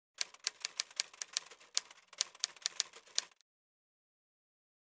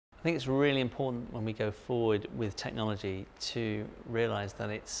I think it's really important when we go forward with technology to realize that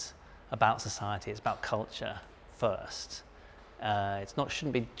it's about society, it's about culture first.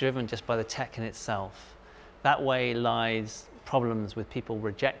 Shouldn't be driven just by the tech in itself. That way lies problems with people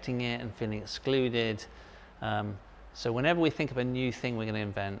rejecting it and feeling excluded. So whenever we think of a new thing we're going to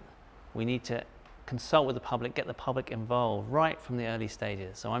invent, we need to consult with the public, get the public involved right from the early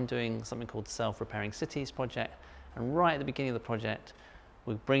stages. So I'm doing something called the Self-Repairing Cities project, and right at the beginning of the project,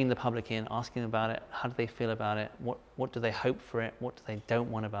 we're bringing the public in, asking them about it, how do they feel about it, what do they hope for it, what do they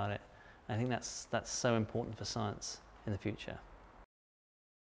don't want about it. I think that's so important for science in the future.